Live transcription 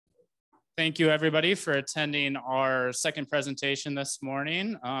Thank you, everybody, for attending our second presentation this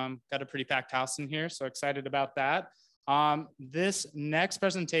morning. Got a pretty packed house in here, so excited about that. This next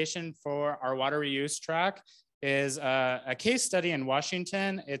presentation for our water reuse track is a case study in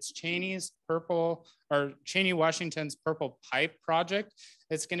Washington. It's Cheney, Washington's Purple Pipe Project.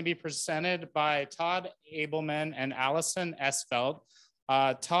 It's going to be presented by Todd Abelman and Allison Esfeld.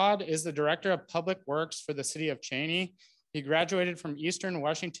 Todd is the Director of Public Works for the City of Cheney. He graduated from Eastern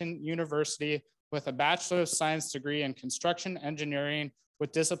Washington University with a Bachelor of Science degree in construction engineering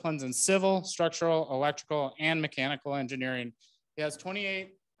with disciplines in civil, structural, electrical, and mechanical engineering. He has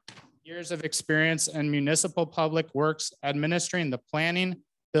 28 years of experience in municipal public works, administering the planning,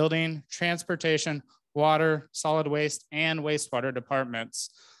 building, transportation, water, solid waste, and wastewater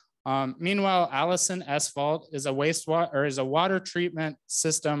departments. Meanwhile, Allison Esfalt is a water treatment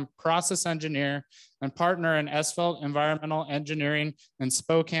system process engineer and partner in Esfalt Environmental Engineering in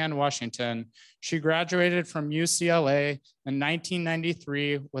Spokane, Washington. She graduated from UCLA in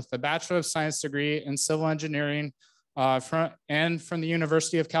 1993 with a Bachelor of Science degree in civil engineering from the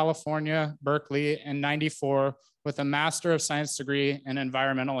University of California, Berkeley in 94 with a Master of Science degree in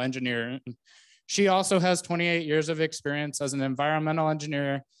environmental engineering. She also has 28 years of experience as an environmental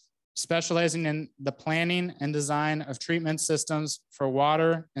engineer, specializing in the planning and design of treatment systems for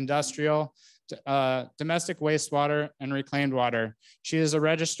water, industrial, domestic wastewater, and reclaimed water. She is a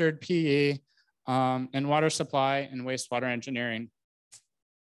registered PE in water supply and wastewater engineering.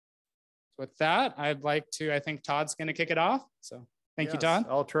 With that, I think Todd's going to kick it off. So thank you, Todd.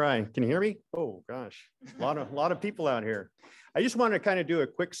 I'll try. Can you hear me? Oh gosh, a lot of people out here. I just want to kind of do a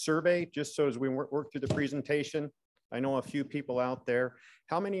quick survey just so as we work through the presentation. I know a few people out there.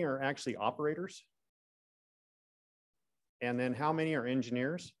 How many are actually operators? And then how many are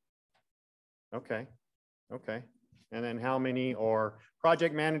engineers? Okay. And then how many are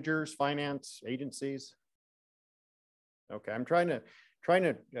project managers, finance, agencies? Okay, I'm trying to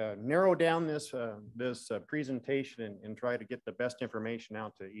narrow down this presentation and try to get the best information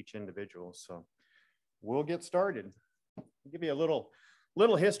out to each individual. So we'll get started. I'll give you a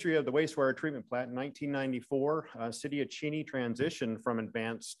little history of the wastewater treatment plant. In 1994, City of Cheney transitioned from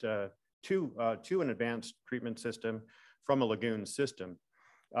advanced to an advanced treatment system from a lagoon system.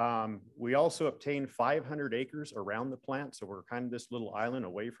 We also obtained 500 acres around the plant, so we're kind of this little island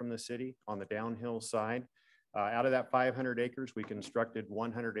away from the city on the downhill side. Out of that 500 acres, we constructed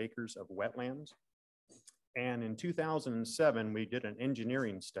 100 acres of wetlands. And in 2007, we did an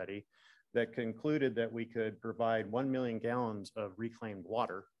engineering study that concluded that we could provide 1 million gallons of reclaimed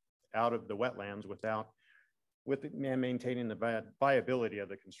water out of the wetlands maintaining the viability of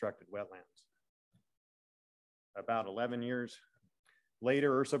the constructed wetlands. About 11 years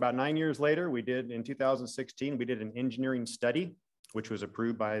later, or so about 9 years later, in 2016, we did an engineering study, which was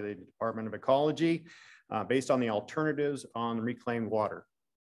approved by the Department of Ecology, based on the alternatives on reclaimed water,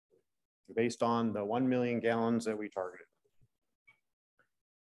 based on the 1 million gallons that we targeted.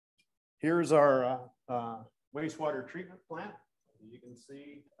 Here's our wastewater treatment plant. As you can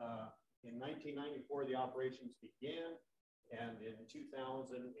see, in 1994, the operations began, and in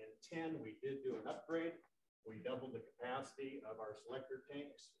 2010, we did do an upgrade. We doubled the capacity of our selector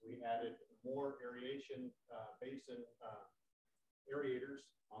tanks. We added more aeration basin aerators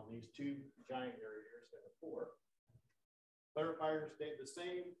on these two giant aerators than before. Clarifiers stayed the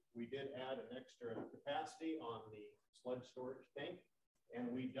same. We did add an extra capacity on the sludge storage tank, and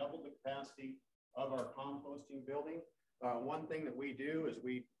we doubled the capacity of our composting building. One thing that we do is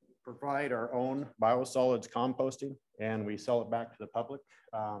we provide our own biosolids composting, and we sell it back to the public.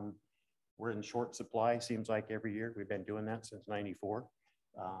 We're in short supply, seems like every year. We've been doing that since '94.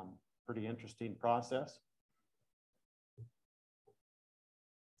 Pretty interesting process.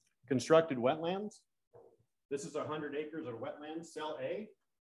 Constructed wetlands. This is 100 acres of wetlands, cell A.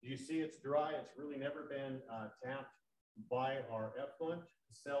 You see it's dry. It's really never been tapped by our effluent.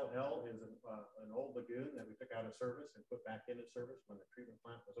 Cell L is an old lagoon that we took out of service and put back into service when the treatment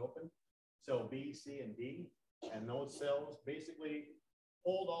plant was open. Cell B, C, and D, and those cells basically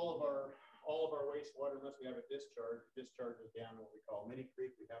hold all of our wastewater unless we have a discharge. Discharge is down what we call Mini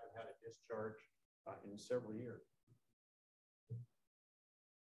Creek. We haven't had a discharge in several years.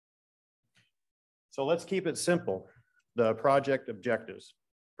 So let's keep it simple. The project objectives: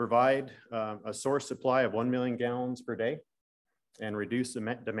 provide a source supply of 1 million gallons per day and reduce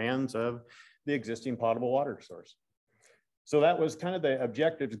the demands of the existing potable water source. So that was kind of the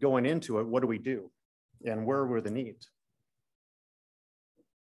objectives going into it. What do we do? And where were the needs?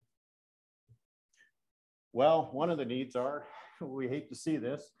 Well, one of the needs are, we hate to see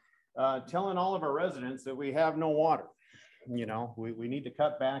this, telling all of our residents that we have no water. You know, we need to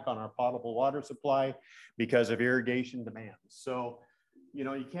cut back on our potable water supply because of irrigation demands. So, you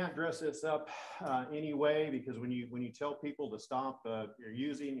know, you can't dress this up anyway, because when you tell people to stop you're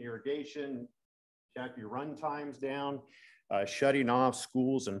using irrigation, keep your run times down, shutting off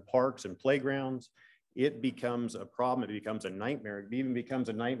schools and parks and playgrounds, it becomes a problem. It becomes a nightmare. It even becomes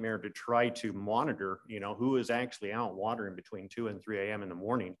a nightmare to try to monitor, you know, who is actually out watering between 2 and 3 a.m. in the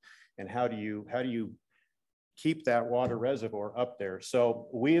morning, and how do you keep that water reservoir up there. So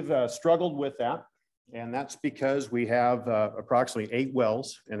we've struggled with that. And that's because we have approximately 8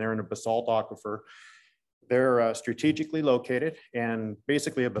 wells, and they're in a basalt aquifer. They're strategically located, and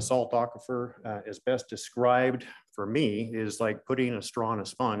basically a basalt aquifer is best described for me is like putting a straw in a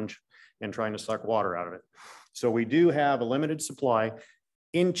sponge and trying to suck water out of it. So we do have a limited supply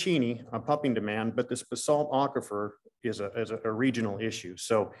in Cheney, a pumping demand, but this basalt aquifer is a regional issue.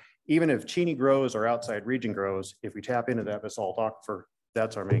 So even if Cheney grows or outside region grows, if we tap into that basalt aquifer,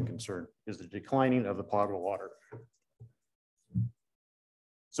 that's our main concern, is the declining of the potable water.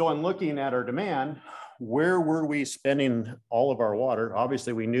 So in looking at our demand, where were we spending all of our water?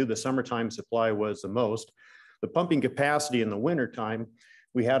 Obviously, we knew the summertime supply was the most. The pumping capacity in the wintertime,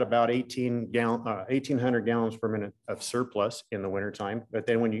 we had about 1,800 gallons per minute of surplus in the wintertime. But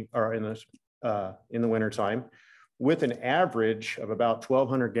then when you are in the wintertime, with an average of about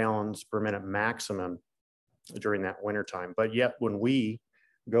 1,200 gallons per minute maximum during that wintertime. But yet when we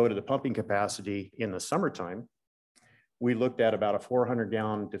go to the pumping capacity in the summertime, we looked at about a 400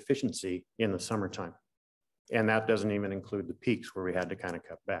 gallon deficiency in the summertime. And that doesn't even include the peaks where we had to kind of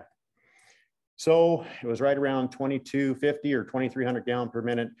cut back. So it was right around 2,250 or 2,300 gallon per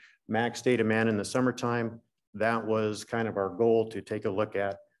minute max day demand in the summertime. That was kind of our goal, to take a look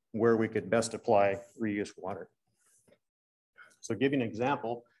at where we could best apply reuse water. So give you an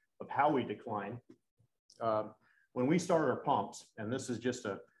example of how we decline. When we started our pumps, and this is just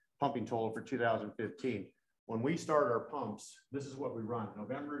a pumping total for 2015, when we start our pumps, this is what we run.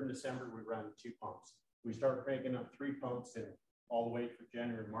 November and December, we run 2 pumps. We start cranking up 3 pumps in all the way through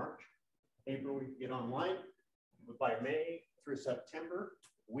January, March. April, we get online. But by May through September,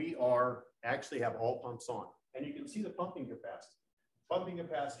 we actually have all pumps on. And you can see the pumping capacity. Pumping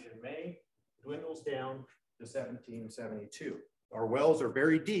capacity in May dwindles down to 1772. Our wells are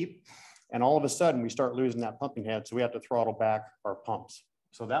very deep, and all of a sudden we start losing that pumping head, so we have to throttle back our pumps.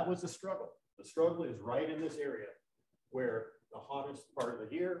 So that was the struggle. The struggle is right in this area where the hottest part of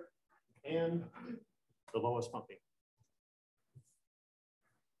the year and the lowest pumping.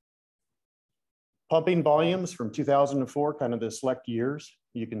 Pumping volumes from 2004, kind of the select years,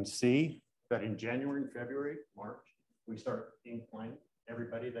 you can see that in January, February, March, we start inclining.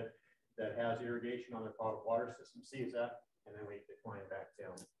 Everybody that has irrigation on their potable water system sees that, and then we decline back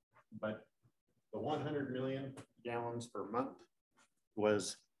down. But the 100 million gallons per month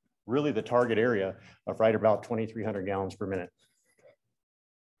was really the target area of right about 2,300 gallons per minute.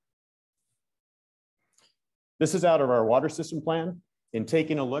 This is out of our water system plan. In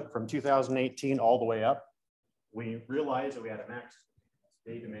taking a look from 2018 all the way up, we realized that we had a max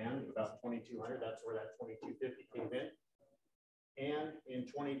day demand of about 2,200. That's where that 2,250 came in. And in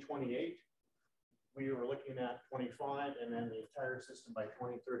 2028, we were looking at 25, and then the entire system by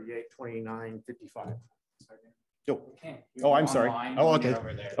 2038, 2955. Oh, I'm sorry. Oh, okay.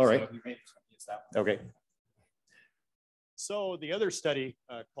 All right. Okay. So the other study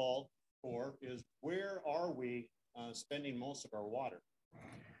called for is, where are we spending most of our water?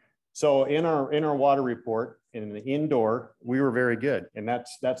 So in our water report, in the indoor, we were very good. And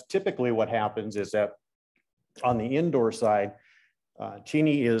that's typically what happens, is that on the indoor side,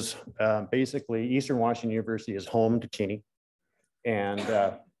 Cheney is basically, Eastern Washington University is home to Cheney. And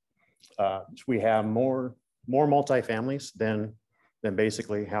we have more multifamilies than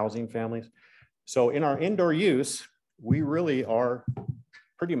basically housing families. So in our indoor use, we really are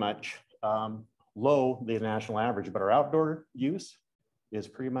pretty much low the national average, but our outdoor use is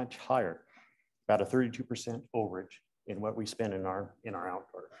pretty much higher, about a 32% overage in what we spend in our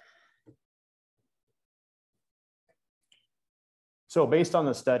outdoor. So based on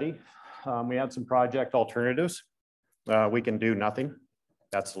the study, we had some project alternatives. We can do nothing.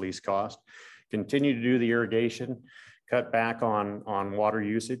 That's the least cost. Continue to do the irrigation, cut back on water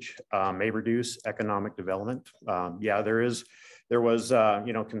usage, may reduce economic development. Yeah, there was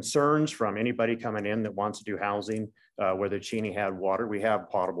concerns from anybody coming in that wants to do housing where the Cheney had water. We have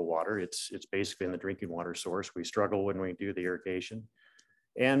potable water. It's basically in the drinking water source. We struggle when we do the irrigation,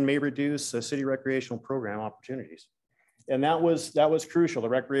 and may reduce city recreational program opportunities. And that was crucial. The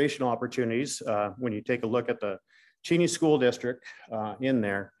recreational opportunities, when you take a look at the Cheney School District in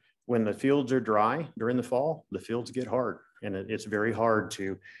there, when the fields are dry during the fall, the fields get hard. And it's very hard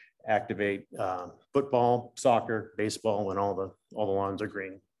to activate football, soccer, baseball when all the lawns are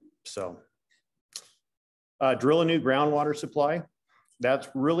green. So drill a new groundwater supply. That's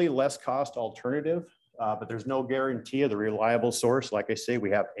really less cost alternative, but there's no guarantee of the reliable source. Like I say,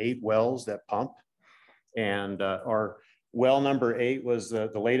 we have 8 wells that pump, and our well number 8 was the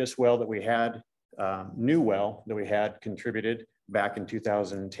latest well that we had, new well that we had contributed back in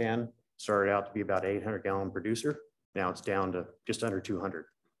 2010. Started out to be about 800 gallon producer. Now it's down to just under 200.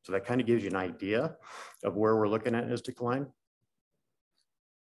 So that kind of gives you an idea of where we're looking at as decline.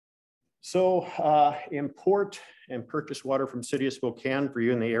 So import and purchase water from City of Spokane for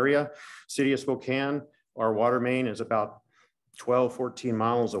you in the area. City of Spokane, our water main is about 12, 14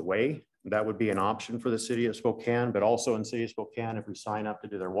 miles away. That would be an option for the City of Spokane, but also in City of Spokane, if we sign up to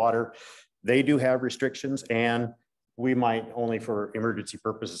do their water, they do have restrictions, and we might only for emergency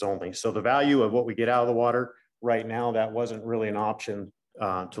purposes only. So the value of what we get out of the water right now, that wasn't really an option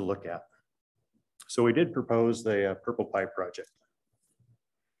to look at. So we did propose the Purple Pipe project.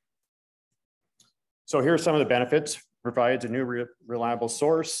 So here's some of the benefits. Provides a new reliable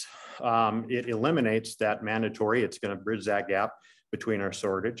source. It eliminates that mandatory. It's going to bridge that gap between our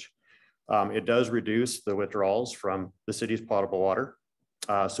shortage. It does reduce the withdrawals from the city's potable water.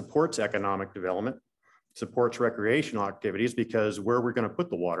 Supports economic development. Supports recreational activities, because where we're going to put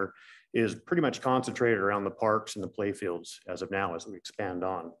the water is pretty much concentrated around the parks and the play fields as of now, as we expand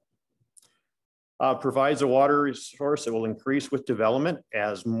on. Provides a water resource that will increase with development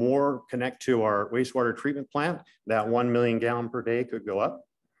as more connect to our wastewater treatment plant. That 1 million gallon per day could go up.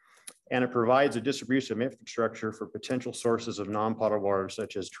 And it provides a distribution of infrastructure for potential sources of non-potable water,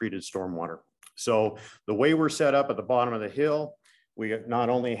 such as treated stormwater. So the way we're set up at the bottom of the hill, we not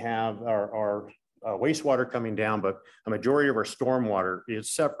only have our wastewater coming down, but a majority of our stormwater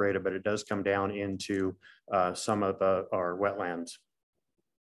is separated, but it does come down into some of our wetlands.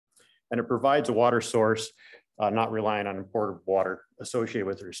 And it provides a water source, not relying on imported water associated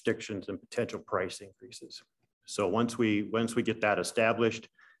with restrictions and potential price increases. So once we get that established,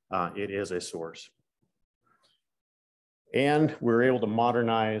 it is a source. And we're able to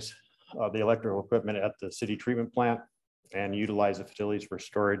modernize the electrical equipment at the city treatment plant and utilize the facilities for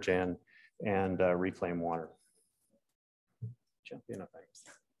storage and reclaim water. Jump in, thanks.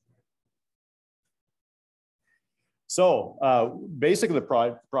 So basically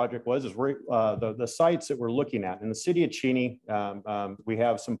the project was the sites that we're looking at in the city of Cheney. We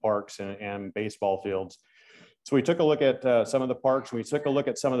have some parks and baseball fields. So we took a look at some of the parks, and we took a look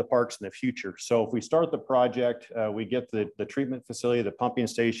at some of the parks in the future. So if we start the project, we get the treatment facility, the pumping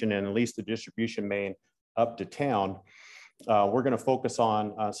station, and at least the distribution main up to town. We're going to focus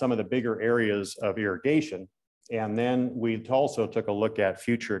on some of the bigger areas of irrigation. And then we also took a look at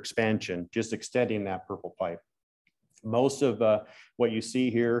future expansion, just extending that purple pipe. Most of what you see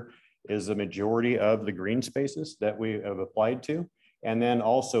here is the majority of the green spaces that we have applied to. And then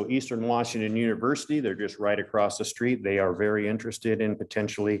also Eastern Washington University, they're just right across the street. They are very interested in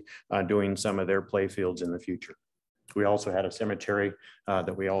potentially doing some of their play fields in the future. We also had a cemetery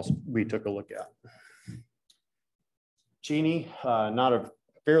that we took a look at. Cheney, not a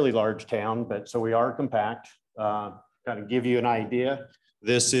fairly large town, but so we are compact. Kind of give you an idea.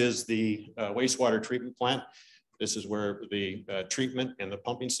 This is the wastewater treatment plant. This is where the treatment and the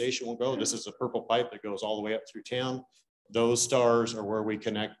pumping station will go. This is a purple pipe that goes all the way up through town. Those stars are where we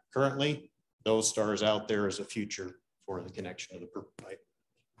connect currently. Those stars out there is a future for the connection of the purple pipe.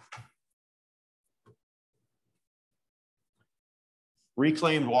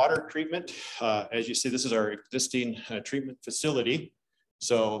 Reclaimed water treatment. As you see, this is our existing treatment facility.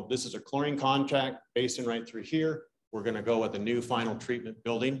 So this is a chlorine contact basin right through here. We're going to go with a new final treatment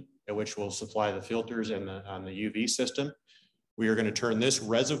building, which will supply the filters and on the UV system. We are going to turn this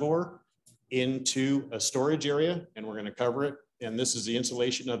reservoir into a storage area, and we're going to cover it. And this is the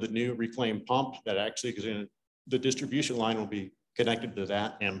installation of the new reclaimed pump that actually is in the distribution line will be connected to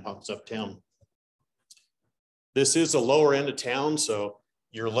that and pumps uptown. This is the lower end of town, so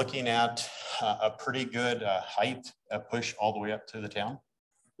you're looking at a pretty good height push all the way up to the town.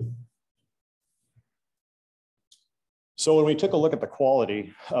 So when we took a look at the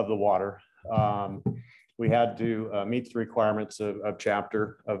quality of the water, we had to meet the requirements of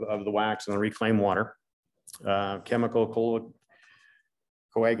chapter of the wax and the reclaimed water. Chemical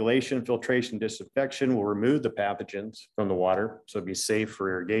coagulation, filtration, disinfection will remove the pathogens from the water, so it'd be safe for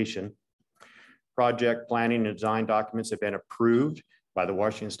irrigation. Project planning and design documents have been approved by the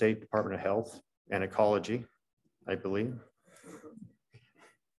Washington State Department of Health and Ecology, I believe.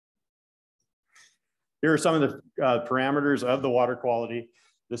 Here are some of the parameters of the water quality.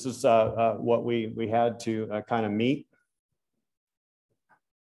 This is what we had to kind of meet.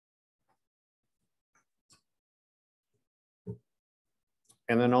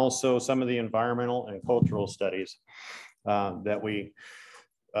 And then also some of the environmental and cultural studies that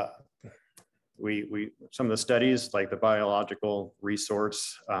some of the studies like the biological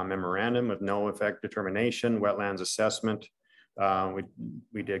resource memorandum of no effect determination, wetlands assessment.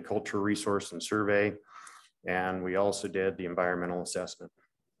 We did cultural resource and survey, and we also did the environmental assessment.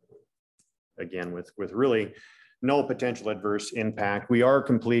 Again, with really no potential adverse impact. We are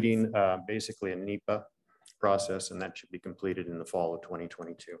completing basically a NEPA process, and that should be completed in the fall of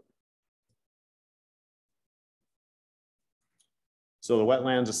 2022. So the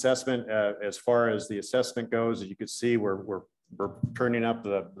wetlands assessment, as far as the assessment goes, as you can see, we're turning up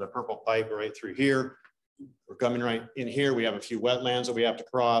the purple pipe right through here. We're coming right in here. We have a few wetlands that we have to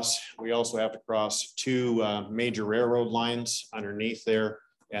cross. We also have to cross two major railroad lines underneath there,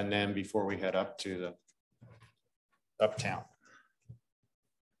 and then before we head up to the uptown.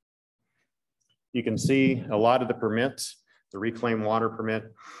 You can see a lot of the permits, the reclaimed water permit,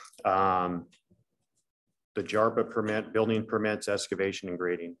 the JARPA permit, building permits, excavation and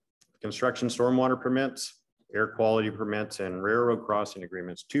grading, construction stormwater permits, air quality permits, and railroad crossing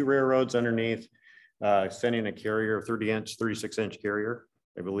agreements. 2 railroads underneath, sending a carrier, a 30-inch, 36-inch carrier,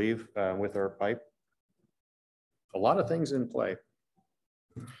 I believe, with our pipe. A lot of things in play.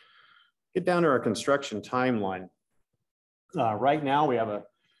 Get down to our construction timeline. Right now we have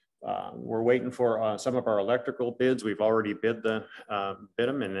we're waiting for some of our electrical bids. We've already bid them,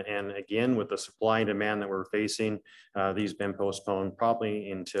 and again, with the supply and demand that we're facing, these been postponed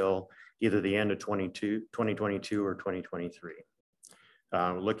probably until either the end of 2022 or 2023.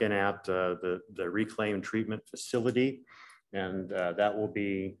 Looking at the reclaimed treatment facility, and that will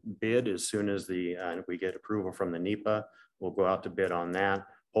be bid as soon as we get approval from the NEPA. We'll go out to bid on that.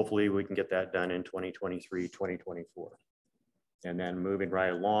 Hopefully we can get that done in 2023, 2024. And then moving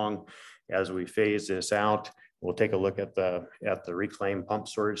right along, as we phase this out, we'll take a look at the reclaimed pump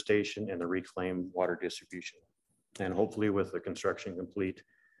storage station and the reclaimed water distribution. And hopefully with the construction complete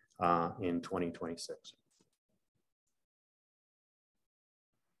in 2026.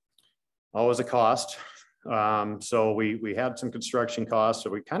 Always a cost. So we had some construction costs, so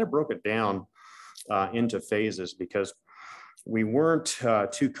we kind of broke it down into phases because we weren't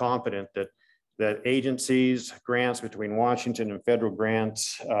too confident that agencies, grants between Washington and federal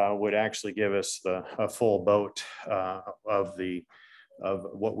grants would actually give us a full boat of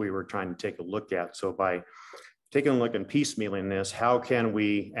what we were trying to take a look at. So by taking a look and piecemealing this, how can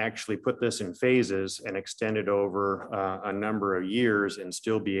we actually put this in phases and extend it over a number of years and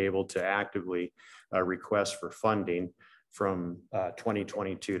still be able to actively request for funding from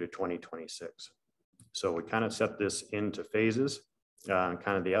 2022 to 2026. So we kind of set this into phases. Kind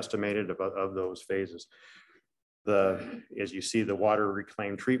of the estimated of those phases. As you see, the water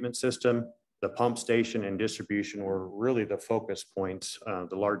reclaimed treatment system, the pump station and distribution were really the focus points,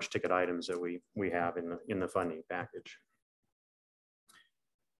 the large ticket items that we have in the funding package.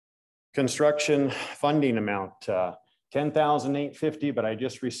 Construction funding amount, $10,850, but I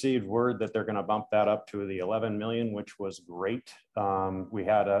just received word that they're going to bump that up to the $11 million, which was great. We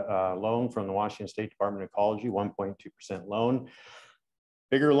had a loan from the Washington State Department of Ecology, 1.2% loan.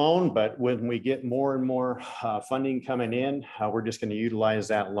 Bigger loan, but when we get more and more funding coming in, we're just going to utilize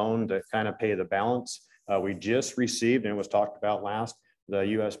that loan to kind of pay the balance. We just received, and it was talked about last, the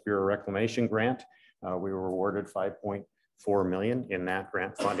U.S. Bureau of Reclamation grant. We were awarded $5.4 million in that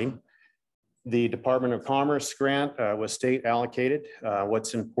grant funding. The Department of Commerce grant was state allocated.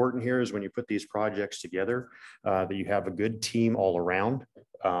 What's important here is when you put these projects together, that you have a good team all around,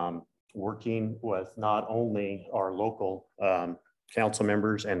 working with not only our local council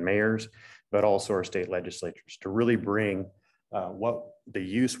members and mayors, but also our state legislatures to really bring what the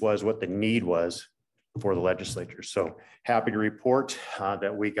use was, what the need was for the legislatures. So happy to report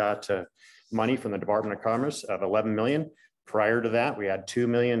that we got money from the Department of Commerce of $11 million. Prior to that, we had $2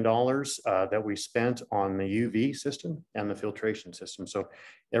 million that we spent on the UV system and the filtration system. So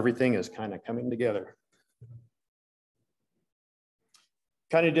everything is kind of coming together.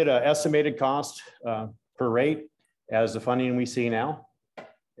 Kind of did an estimated cost per rate as the funding we see now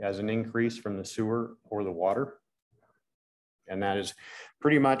as an increase from the sewer or the water. And that is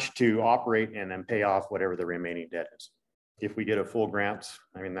pretty much to operate and then pay off whatever the remaining debt is. If we get a full grant,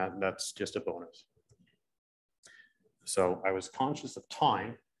 I mean, that's just a bonus. So I was conscious of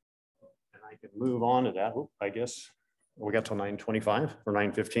time and I could move on to that. I guess we got till 9:25 or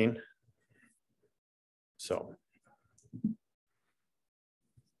 9:15. So.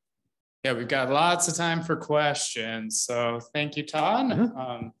 Yeah, we've got lots of time for questions. So thank you, Todd.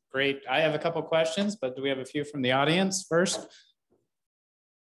 Mm-hmm. Great. I have a couple questions, but do we have a few from the audience first?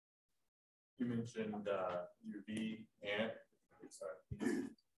 You mentioned UV and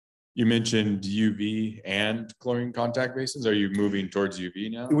You mentioned UV and chlorine contact basins. Are you moving towards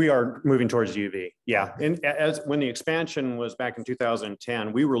UV now? We are moving towards UV. Yeah. And as when the expansion was back in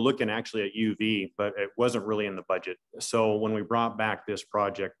 2010, we were looking actually at UV, but it wasn't really in the budget. So when we brought back this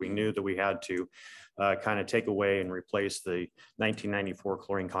project, we knew that we had to kind of take away and replace the 1994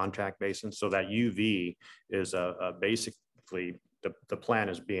 chlorine contact basin. So that UV is basically the plant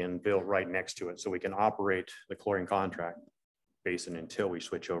is being built right next to it. So we can operate the chlorine contact basin until we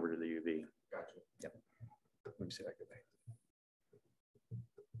switch over to the UV. Gotcha. Yep. Let me see if I can back.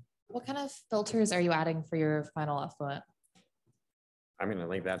 What kind of filters are you adding for your final effluent? I'm going to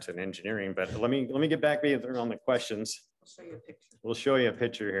leave that to an engineering, but let me get back on the questions. I'll show you a picture. We'll show you a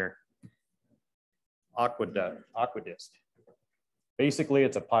picture here. Aquadisc. Basically,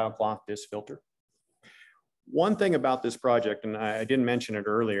 it's a pile cloth disc filter. One thing about this project, and I didn't mention it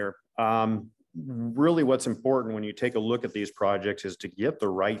earlier, really what's important when you take a look at these projects is to get the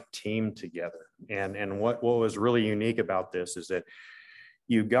right team together. And what was really unique about this is that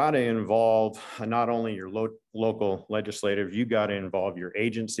you got to involve not only your local legislative, you got to involve your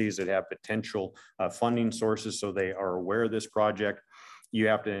agencies that have potential funding sources so they are aware of this project. You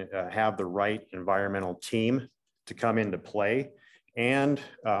have to have the right environmental team to come into play. And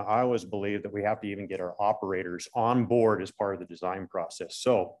I always believe that we have to even get our operators on board as part of the design process.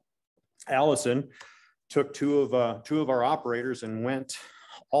 So Allison took two of our operators and went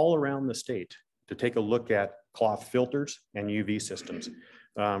all around the state to take a look at cloth filters and UV systems.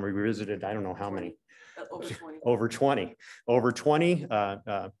 We visited, I don't know how many, over 20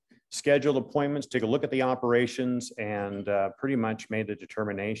 scheduled appointments, take a look at the operations, and pretty much made the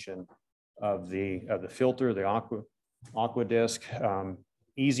determination of the filter, the Aquadisc,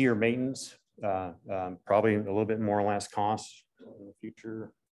 easier maintenance, probably a little bit more or less cost in the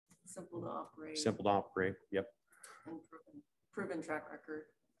future. Simple to operate. Simple to operate. Yep. And proven track record.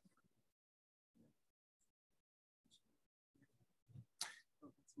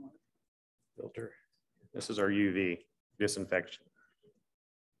 Filter. This is our UV disinfection.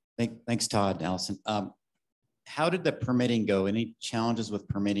 Thanks, Todd, Allison. How did the permitting go? Any challenges with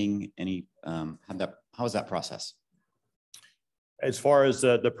permitting? How was that process? As far as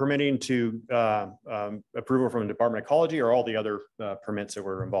the permitting to approval from the Department of Ecology or all the other permits that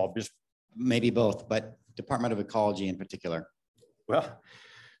were involved? Just maybe both, but Department of Ecology in particular. Well,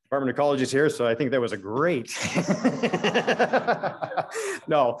 Department of Ecology is here, so I think that was a great.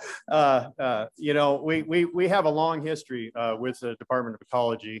 No, you know, we have a long history with the Department of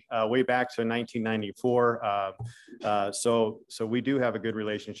Ecology way back to 1994. So we do have a good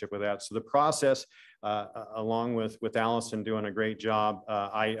relationship with that. So the process, along with Allison doing a great job,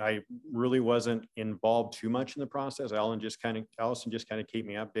 I really wasn't involved too much in the process. Allison just kind of kept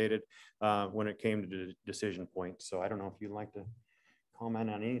me updated when it came to the decision point. So I don't know if you'd like to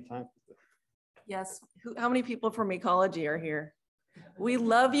comment on any time. Yes. How many people from ecology are here? We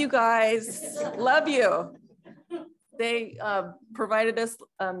love you guys. Love you. They provided us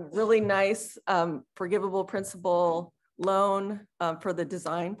really nice forgivable principal loan for the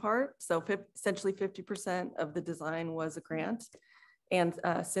design part. So essentially 50% of the design was a grant. And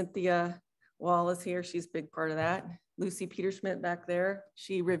Cynthia Wall is here. She's a big part of that. Lucy Peterschmidt back there.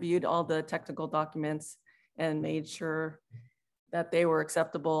 She reviewed all the technical documents and made sure that they were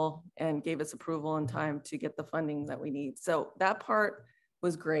acceptable and gave us approval in time to get the funding that we need. So that part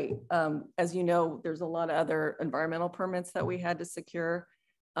was great. As you know, there's a lot of other environmental permits that we had to secure.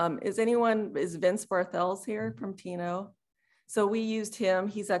 Is Vince Barthels here from Tino? So we used him.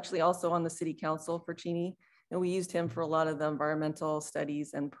 He's actually also on the city council for Cheney, and we used him for a lot of the environmental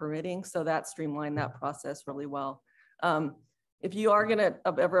studies and permitting. So that streamlined that process really well. If you are gonna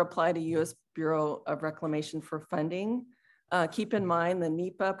ever apply to US Bureau of Reclamation for funding, keep in mind the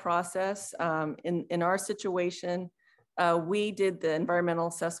NEPA process. In our situation, we did the environmental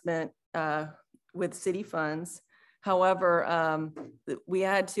assessment with city funds. However, we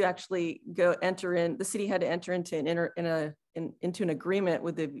had to actually the city had to enter into an agreement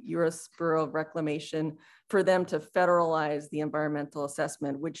with the US Bureau of Reclamation for them to federalize the environmental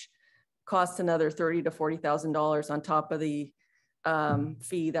assessment, which cost another $30,000 to $40,000 on top of the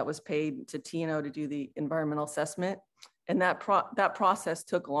fee that was paid to Tino to do the environmental assessment. And that process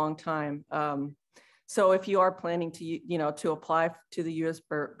took a long time. So if you are planning to, to apply to the US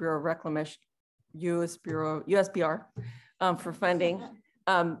Bureau of Reclamation, USBR for funding,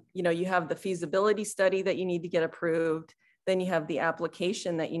 you have the feasibility study that you need to get approved. Then you have the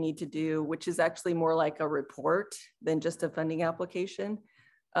application that you need to do, which is actually more like a report than just a funding application.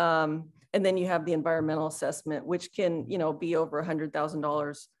 And then you have the environmental assessment, which can, be over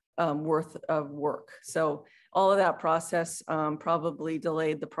 $100,000 worth of work. So all of that process probably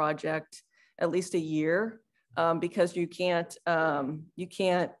delayed the project at least a year because you can't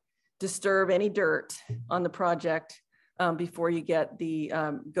disturb any dirt on the project before you get the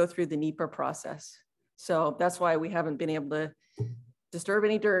go through the NEPA process. So that's why we haven't been able to disturb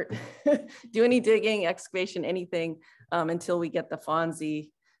any dirt, do any digging, excavation, anything until we get the FONSI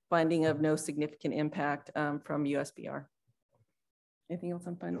finding of no significant impact from USBR. Anything else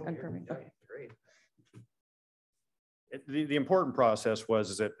on unpermitted? Okay. Great. The important process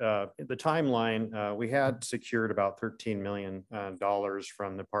was that the timeline, we had secured about $13 million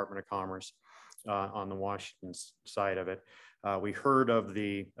from the Department of Commerce on the Washington side of it. We heard of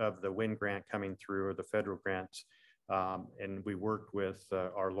the WIN grant coming through, or the federal grants, and we worked with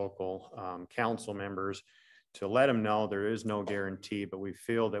our local council members to let them know there is no guarantee, but we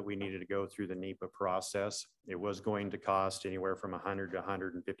feel that we needed to go through the NEPA process. It was going to cost anywhere from $100,000 to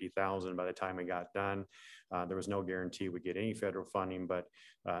 $150,000 by the time we got done. There was no guarantee we'd get any federal funding, but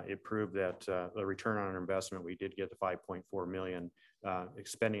it proved that the return on our investment, we did get the $5.4 million,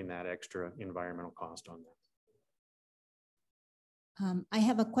 expending that extra environmental cost on that. I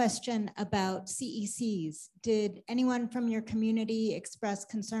have a question about CECs. Did anyone from your community express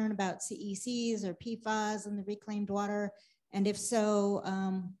concern about CECs or PFAS in the reclaimed water? And if so,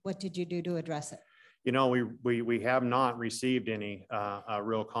 what did you do to address it? You know, we have not received any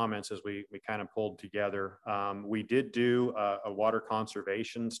real comments as we kind of pulled together. We did do a water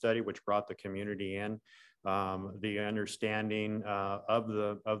conservation study, which brought the community in. The understanding of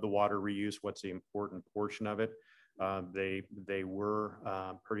the water reuse, what's the important portion of it. They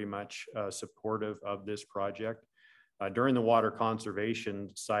were pretty much supportive of this project. During the water conservation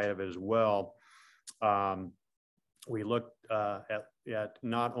side of it as well, we looked at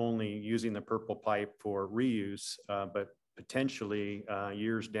not only using the purple pipe for reuse, but potentially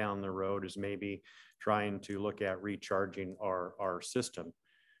years down the road is maybe trying to look at recharging our system.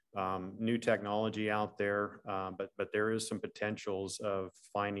 New technology out there, but there is some potentials of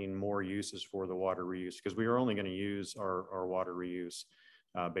finding more uses for the water reuse, because we are only going to use our water reuse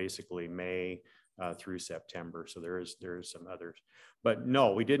basically May through September. So there is some others, but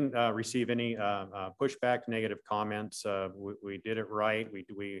no, we didn't receive any pushback, negative comments. We did it right.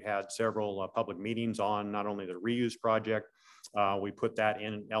 We had several public meetings on not only the reuse project. We put that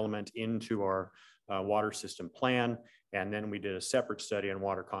element into our water system plan. And then we did a separate study on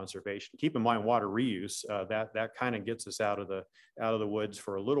water conservation. Keep in mind, water reuse, that kind of gets us out of the woods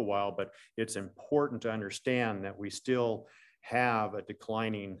for a little while, but it's important to understand that we still have a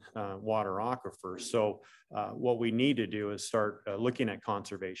declining water aquifer. So what we need to do is start looking at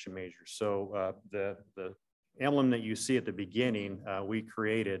conservation measures. So the emblem that you see at the beginning, we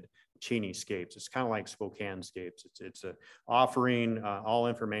created Cheney scapes. It's kind of like Spokane scapes. It's offering all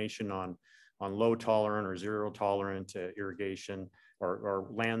information on low tolerant or zero tolerant irrigation or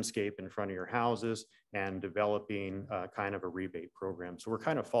landscape in front of your houses, and developing kind of a rebate program. So we're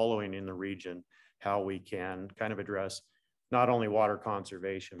kind of following in the region how we can kind of address not only water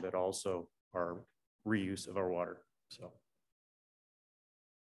conservation, but also our reuse of our water. So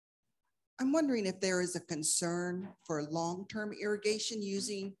I'm wondering if there is a concern for long-term irrigation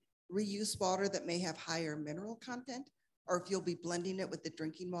using reuse water that may have higher mineral content, or if you'll be blending it with the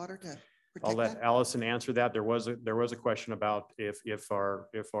drinking water to I'll let Allison answer that. There was a question about if our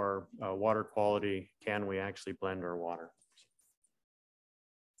water quality, can we actually blend our water?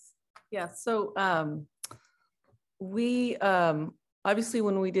 Yeah, so we obviously,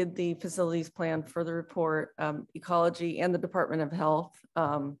 when we did the facilities plan for the report, ecology and the Department of Health,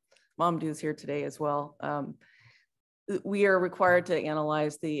 Mamdou's here today as well. We are required to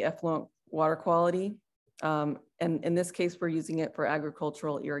analyze the effluent water quality. And in this case, we're using it for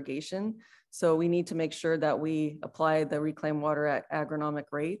agricultural irrigation. So we need to make sure that we apply the reclaimed water at agronomic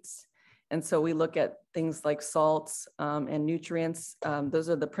rates. And so we look at things like salts and nutrients. Those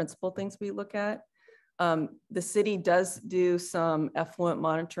are the principal things we look at. The city does do some effluent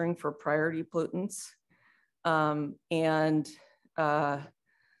monitoring for priority pollutants. So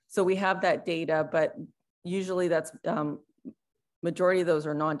we have that data, but usually that's, majority of those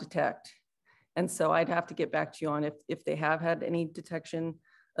are non-detect. And so I'd have to get back to you on if they have had any detection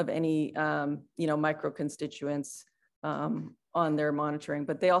of any, micro constituents on their monitoring,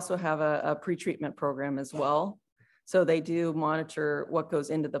 but they also have a pre-treatment program as well. So they do monitor what goes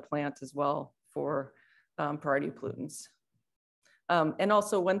into the plant as well for priority pollutants. And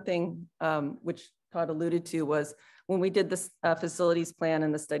also one thing which Todd alluded to was when we did this facilities plan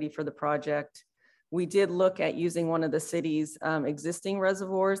and the study for the project, we did look at using one of the city's existing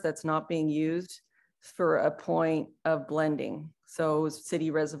reservoirs that's not being used for a point of blending. So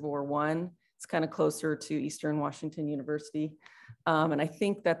City Reservoir 1, it's kind of closer to Eastern Washington University. And I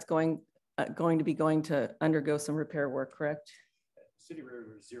think that's going to undergo some repair work, correct? City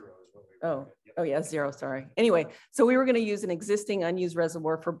Reservoir 0 is what we Oh, oh yeah, 0, sorry. Anyway, so we were going to use an existing unused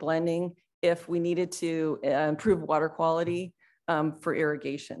reservoir for blending if we needed to improve water quality for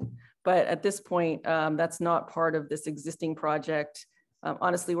irrigation. But at this point, that's not part of this existing project.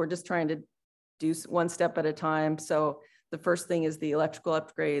 Honestly, we're just trying to do one step at a time. So the first thing is the electrical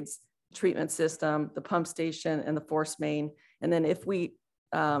upgrades, treatment system, the pump station, and the force main. And then if we,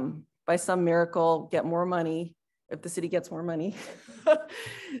 by some miracle, get more money, if the city gets more money,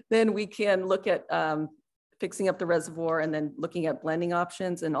 then we can look at fixing up the reservoir and then looking at blending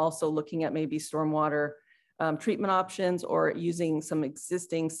options and also looking at maybe stormwater treatment options or using some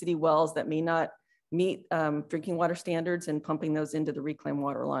existing city wells that may not meet drinking water standards and pumping those into the reclaimed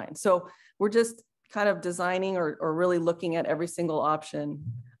water line. So we're just kind of designing or really looking at every single option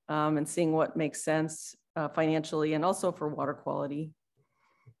and seeing what makes sense financially and also for water quality.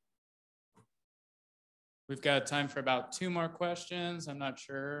 We've got time for about 2 more questions. I'm not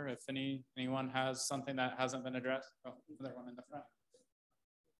sure if anyone has something that hasn't been addressed. Oh, another one in the front.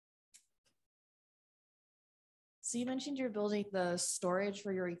 So you mentioned you're building the storage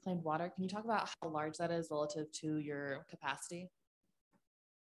for your reclaimed water. Can you talk about how large that is relative to your capacity?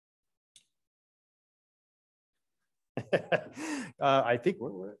 I think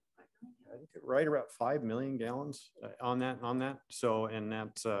we're right around 5 million gallons on that. So, and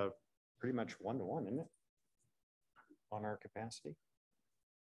that's pretty much 1-to-1, isn't it? On our capacity.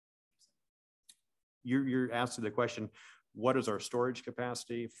 You're asking the question, what is our storage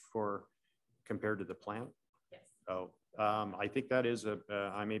capacity for compared to the plant? Yes. Oh, I think that is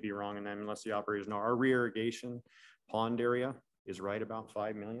I may be wrong, and then unless the operators know, our re-irrigation pond area is right about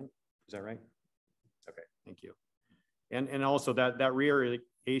 5 million. Is that right? Okay, thank you. And also that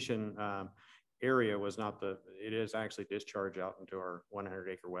re-irrigation area was not it is actually discharged out into our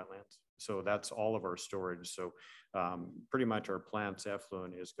 100-acre wetlands. So that's all of our storage. So pretty much our plant's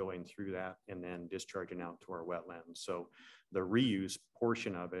effluent is going through that and then discharging out to our wetlands. So the reuse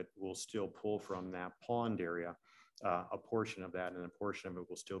portion of it will still pull from that pond area, a portion of that, and a portion of it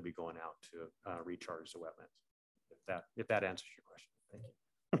will still be going out to recharge the wetlands. If that answers your question, thank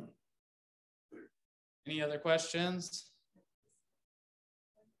you. Any other questions?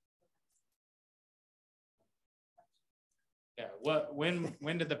 Yeah,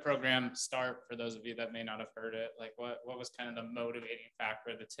 when did the program start, for those of you that may not have heard it? Like what was kind of the motivating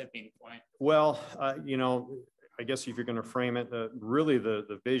factor, the tipping point? Well, you know, I guess if you're going to frame it, really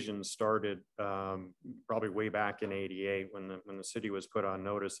the vision started probably way back in '88 when the city was put on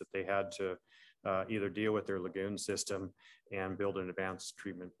notice that they had to either deal with their lagoon system and build an advanced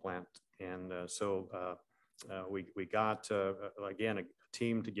treatment plant. And so we got, again, a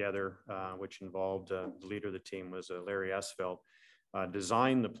team together, which involved the leader of the team was Larry Esfeld,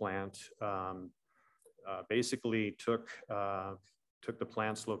 designed the plant, basically took the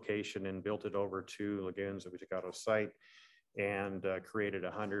plant's location and built it over 2 lagoons that we took out of site and created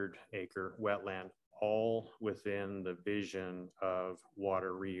a 100-acre wetland, all within the vision of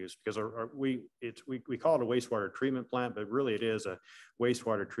water reuse, because we call it a wastewater treatment plant, but really it is a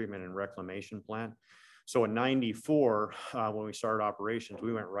wastewater treatment and reclamation plant. So in '94, when we started operations,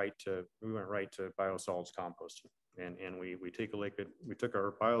 we went right to biosolids composting, and we took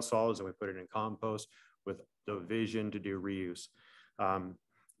our biosolids and we put it in compost with the vision to do reuse.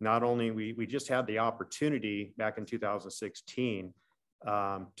 Not only we just had the opportunity back in 2016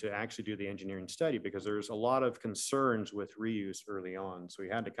 to actually do the engineering study, because there's a lot of concerns with reuse early on. So we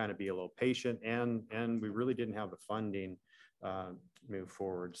had to kind of be a little patient, and we really didn't have the funding move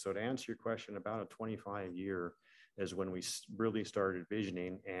forward. So to answer your question, about a 25-year is when we really started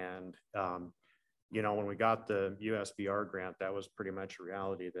visioning. And, you know, when we got the USBR grant, that was pretty much a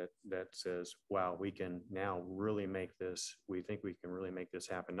reality that says, wow, we can now really make this, we think we can really make this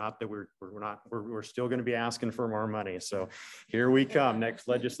happen. Not that we're still going to be asking for more money. So here we come, next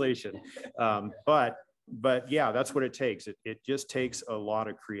legislation. But yeah, that's what it takes. It just takes a lot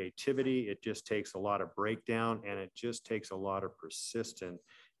of creativity. It just takes a lot of breakdown, and it just takes a lot of persistence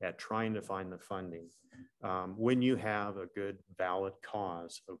at trying to find the funding when you have a good, valid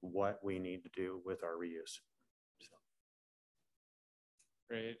cause of what we need to do with our reuse. So.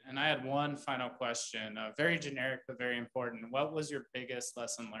 Great. And I had one final question, very generic, but very important. What was your biggest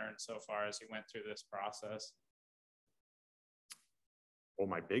lesson learned so far as you went through this process? Well,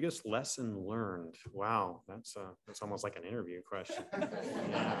 my biggest lesson learned. Wow, that's almost like an interview question.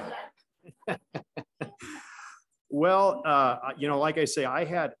 Well, you know, like I say, I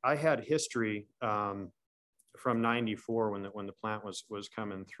had history from 94 when the plant was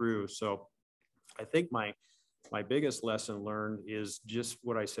coming through. So I think my biggest lesson learned is just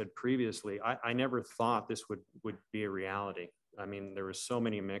what I said previously. I never thought this would be a reality. I mean, there were so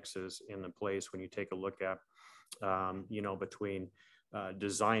many mixes in the place when you take a look at, you know, between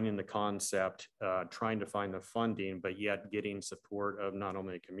designing the concept, trying to find the funding, but yet getting support of not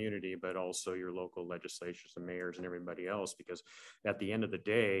only the community, but also your local legislatures and mayors and everybody else, because at the end of the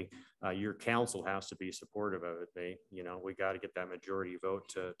day, your council has to be supportive of it. You know, we got to get that majority vote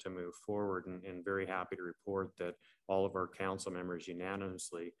to move forward, and very happy to report that all of our council members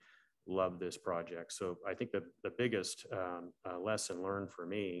unanimously love this project. So I think the biggest lesson learned for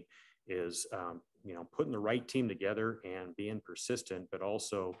me is, you know, putting the right team together and being persistent, but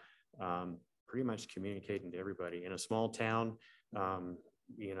also pretty much communicating to everybody. In a small town,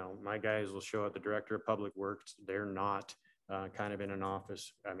 you know, my guys will show up, the director of public works, they're not kind of in an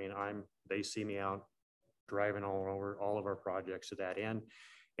office. I mean, they see me out driving all over all of our projects to that end.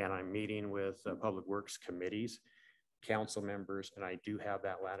 And I'm meeting with public works committees, council members, and I do have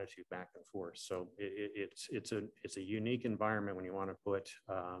that latitude back and forth. So it's a unique environment when you want to put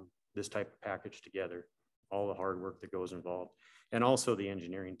this type of package together, all the hard work that goes involved, and also the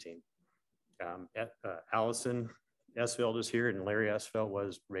engineering team. Allison Esfeld is here, and Larry Esfeld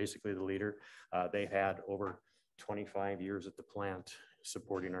was basically the leader. They had over 25 years at the plant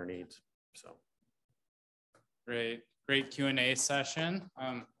supporting our needs. So great Q&A session.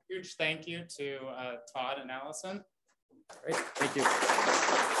 Huge thank you to Todd and Allison. Great, thank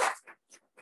you.